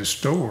father had the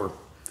store,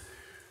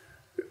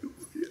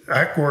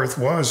 Ackworth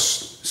was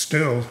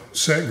still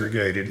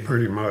segregated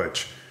pretty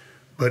much,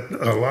 but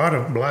a lot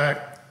of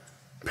black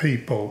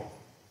people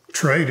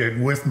traded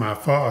with my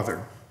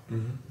father.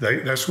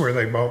 Mm-hmm. That's where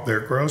they bought their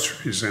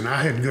groceries, and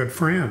I had good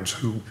friends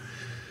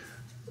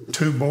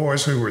two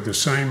boys who were the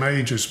same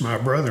age as my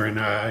brother and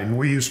I, and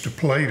we used to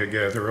play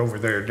together over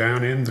there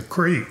down in the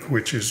creek,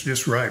 which is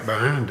just right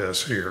behind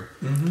us here.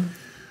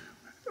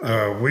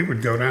 Mm-hmm. We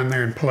would go down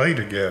there and play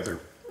together.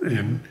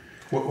 And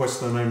what's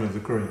the name of the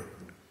creek?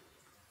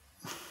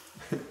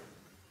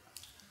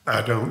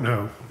 I don't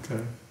know.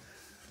 Okay.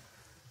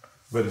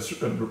 But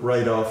it's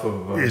right off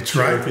of it's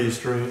Cherokee right,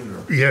 Street?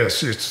 Or?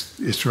 Yes,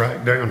 it's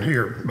right down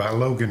here by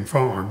Logan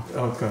Farm.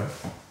 Okay.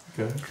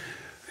 Okay.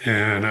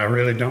 And I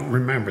really don't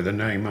remember the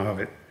name of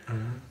it.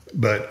 Mm-hmm.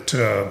 But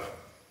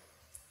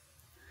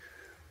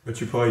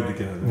you played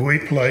together? We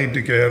played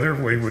together.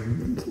 We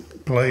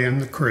would play in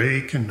the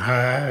creek and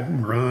hide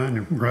and run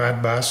and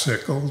ride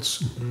bicycles.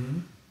 Mm-hmm.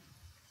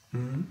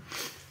 Mm-hmm.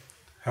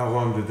 How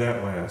long did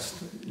that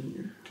last?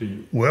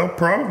 Well,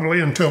 probably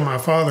until my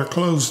father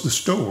closed the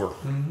store.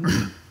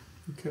 Mm-hmm.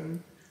 Okay.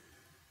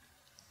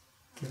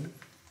 Okay.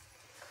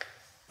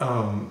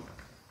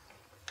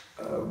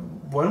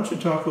 Why don't you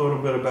talk a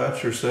little bit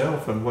about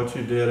yourself and what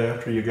you did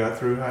after you got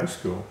through high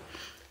school?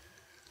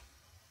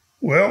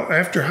 Well,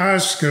 after high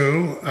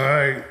school,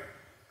 I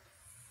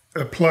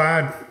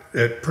applied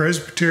at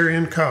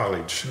Presbyterian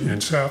College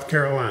in South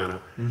Carolina.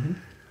 Mm-hmm.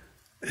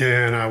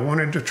 And I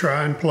wanted to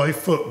try and play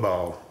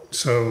football.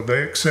 So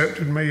they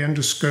accepted me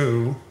into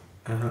school,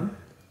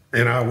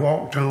 and I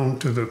walked on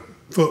to the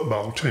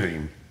football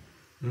team.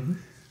 Mm-hmm.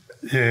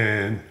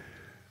 And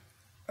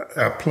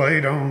I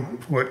played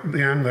on what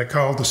then they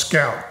called the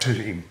scout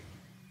team.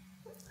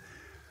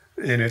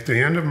 And at the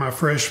end of my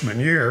freshman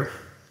year,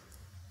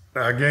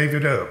 I gave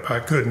it up. I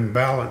couldn't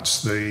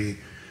balance the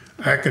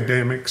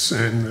academics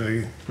and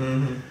the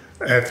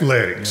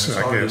athletics. Yeah,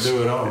 it's hard to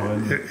do it all.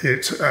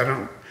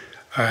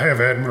 I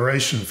have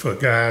admiration for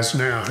guys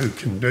now who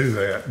can do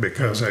that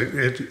because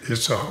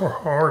it's a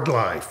hard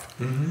life.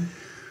 Mm-hmm.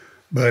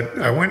 But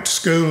I went to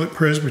school at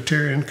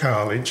Presbyterian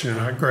College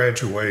and I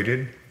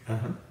graduated.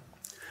 Uh-huh.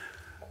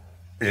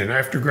 And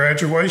after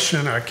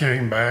graduation, I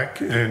came back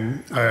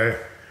and at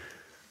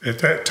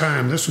that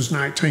time, this was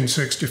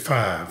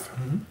 1965,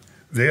 mm-hmm.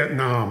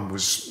 Vietnam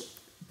was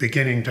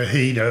beginning to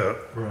heat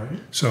up.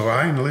 Right. So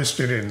I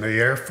enlisted in the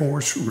Air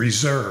Force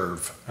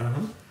Reserve.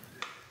 Uh-huh.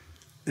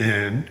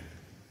 And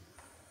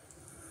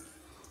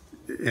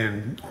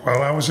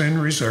while I was in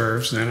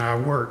reserves, then I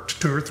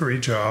worked 2 or 3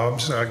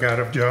 jobs. I got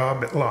a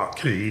job at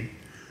Lockheed.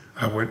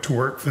 I went to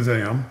work for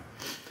them.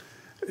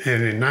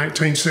 And in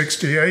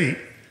 1968,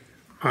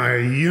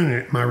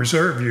 my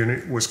reserve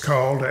unit was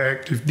called to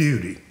active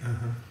duty.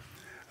 Uh-huh.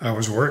 I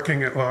was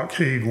working at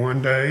Lockheed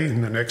one day,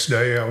 and the next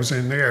day I was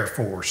in the Air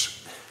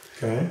Force.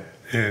 Okay.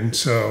 And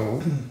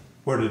so...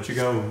 Where did you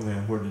go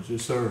then? Where did you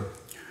serve?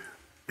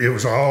 It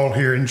was all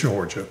here in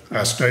Georgia.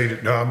 I stayed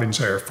at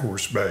Dobbins Air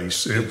Force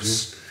Base. It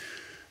was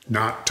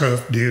not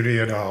tough duty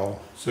at all.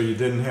 So you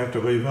didn't have to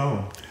leave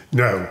home?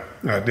 No,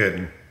 I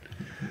didn't.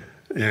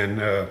 And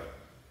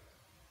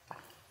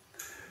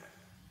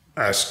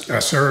I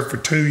served for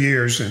 2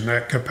 years in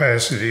that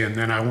capacity, and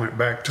then I went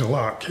back to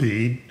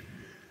Lockheed,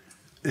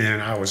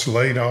 and I was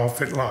laid off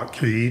at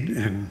Lockheed,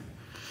 and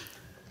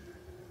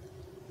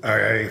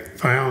I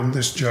found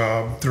this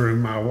job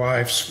through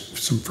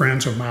some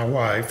friends of my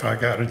wife. I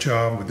got a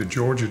job with the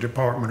Georgia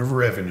Department of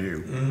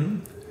Revenue.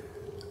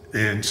 Mm-hmm.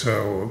 And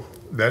so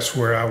that's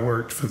where I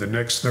worked for the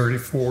next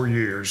 34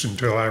 years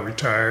until I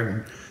retired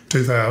in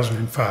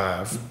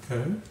 2005.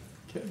 Okay.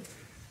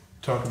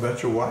 Talk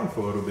about your wife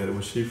a little bit.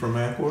 Was she from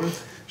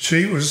Ackworth?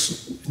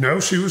 No,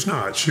 she was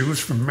not. She was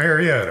from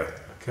Marietta.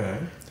 Okay.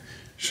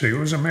 She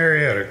was a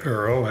Marietta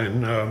girl,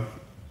 and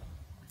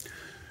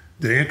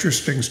the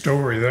interesting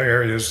story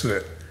there is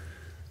that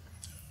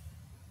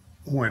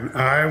when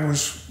I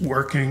was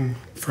working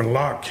for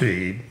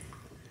Lockheed,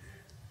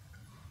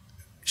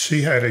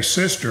 she had a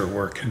sister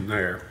working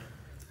there.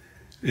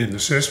 And the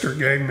sister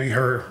gave me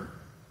her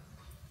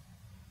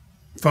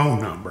phone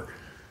number.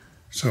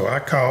 So I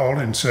called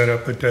and set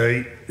up a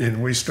date,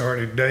 and we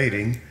started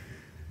dating.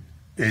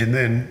 And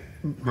then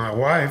my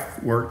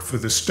wife worked for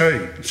the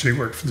state. She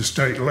worked for the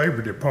state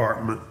labor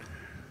department.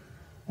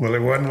 Well,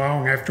 it wasn't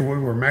long after we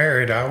were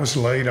married, I was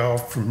laid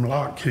off from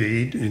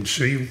Lockheed, and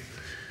she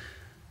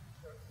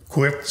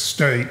quit the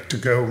state to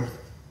go,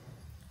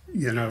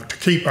 to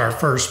keep our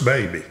first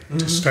baby,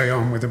 to stay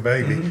on with the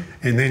baby.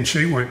 And then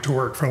she went to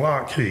work for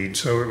Lockheed.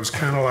 So it was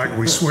kind of like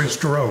we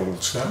switched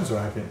roles. Sounds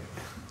like it.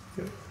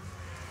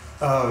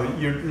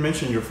 You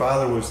mentioned your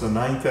father was the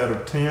 9th out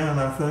of 10,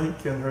 I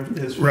think, in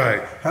his family.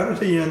 Right. How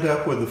did he end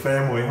up with the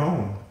family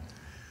home?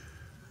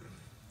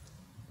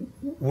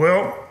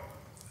 Well,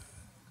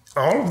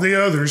 all of the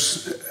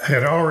others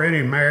had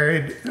already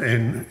married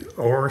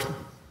or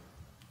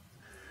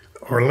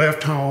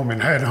left home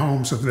and had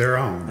homes of their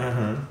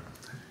own.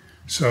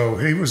 So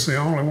he was the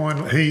only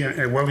one. He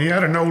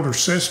had an older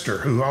sister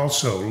who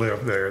also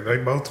lived there. They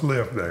both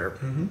lived there.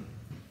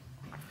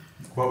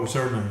 What was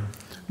her name?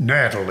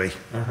 Natalie.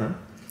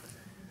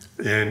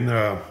 And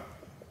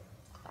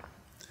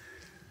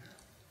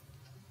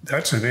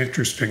that's an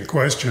interesting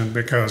question,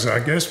 because I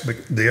guess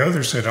the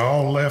others had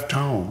all left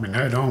home and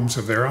had homes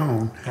of their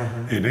own,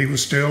 and he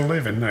was still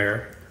living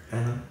there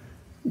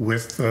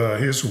with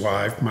his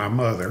wife, my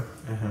mother,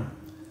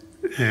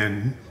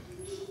 and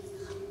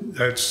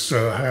that's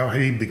how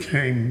he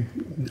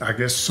became, I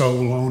guess,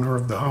 sole owner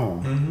of the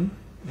home.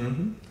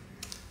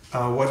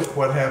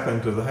 What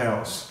happened to the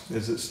house?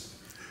 Is it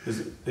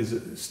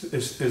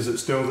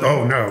still there?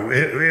 Oh no,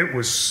 it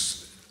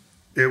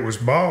was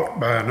bought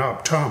by an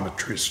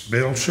optometrist,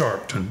 Bill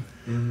Sharpton,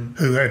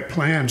 who had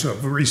plans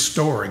of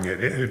restoring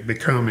it. It had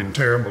become in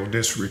terrible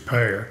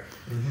disrepair.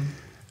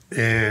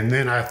 And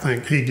then I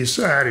think he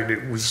decided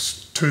it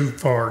was too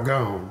far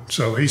gone.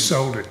 So he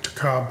sold it to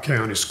Cobb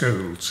County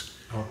Schools.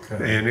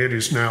 Okay. And it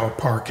is now a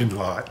parking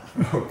lot.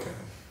 Okay,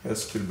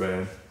 that's too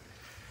bad.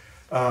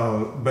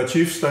 But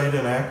you've stayed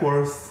in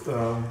Ackworth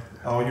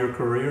all your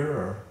career,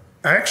 or?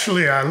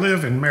 Actually, I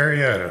live in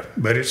Marietta,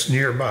 but it's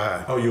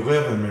nearby. Oh, you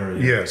live in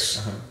Marietta?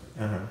 Yes.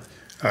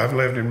 I've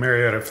lived in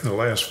Marietta for the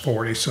last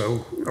 40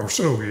 or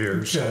so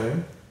years.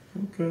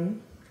 Okay.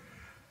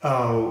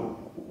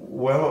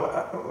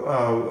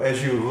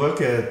 As you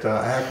look at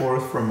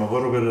Ackworth from a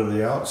little bit of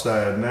the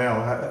outside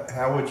now,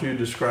 how would you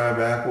describe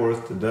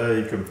Ackworth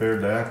today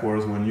compared to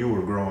Ackworth when you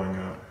were growing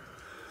up?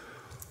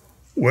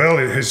 Well,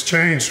 it has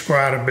changed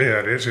quite a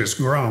bit. It has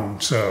grown.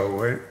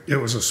 So it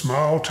was a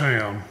small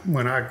town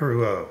when I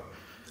grew up.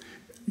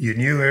 You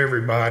knew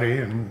everybody,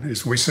 and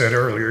as we said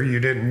earlier, you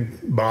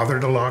didn't bother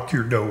to lock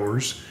your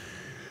doors.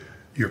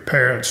 Your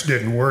parents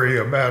didn't worry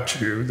about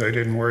you. They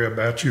didn't worry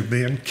about you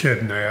being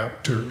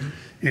kidnapped or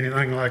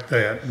anything like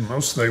that.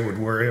 Most they would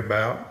worry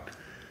about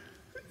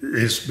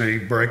is me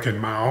breaking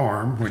my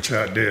arm, which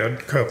I did a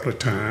couple of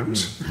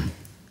times.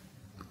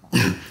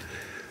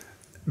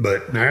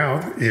 But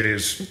now it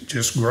has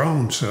just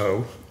grown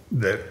so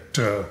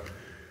that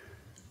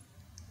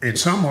in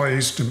some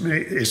ways to me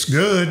it's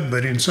good,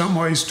 but in some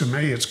ways to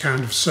me it's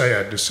kind of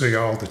sad to see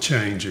all the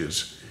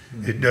changes.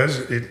 It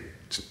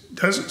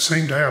doesn't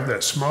seem to have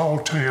that small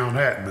town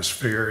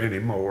atmosphere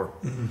anymore.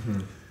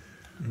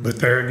 But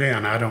there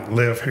again, I don't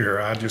live here,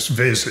 I just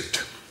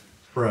visit.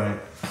 Right.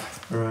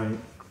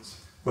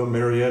 Well,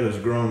 Marietta's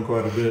grown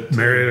quite a bit too.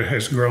 Marietta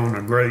has grown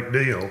a great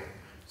deal.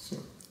 So,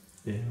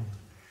 yeah.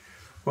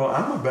 Well,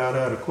 I'm about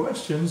out of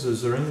questions.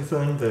 Is there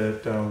anything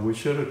that we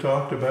should have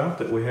talked about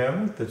that we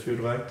haven't, that you'd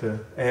like to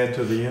add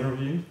to the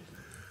interview?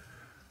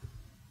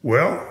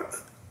 Well,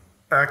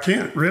 I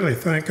can't really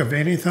think of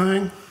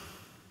anything.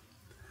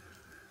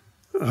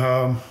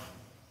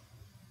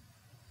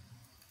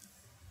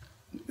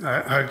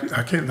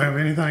 I can't think of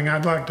anything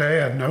I'd like to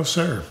add. No,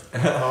 sir.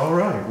 All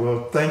right.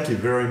 Well, thank you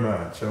very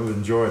much. I've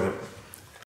enjoyed it.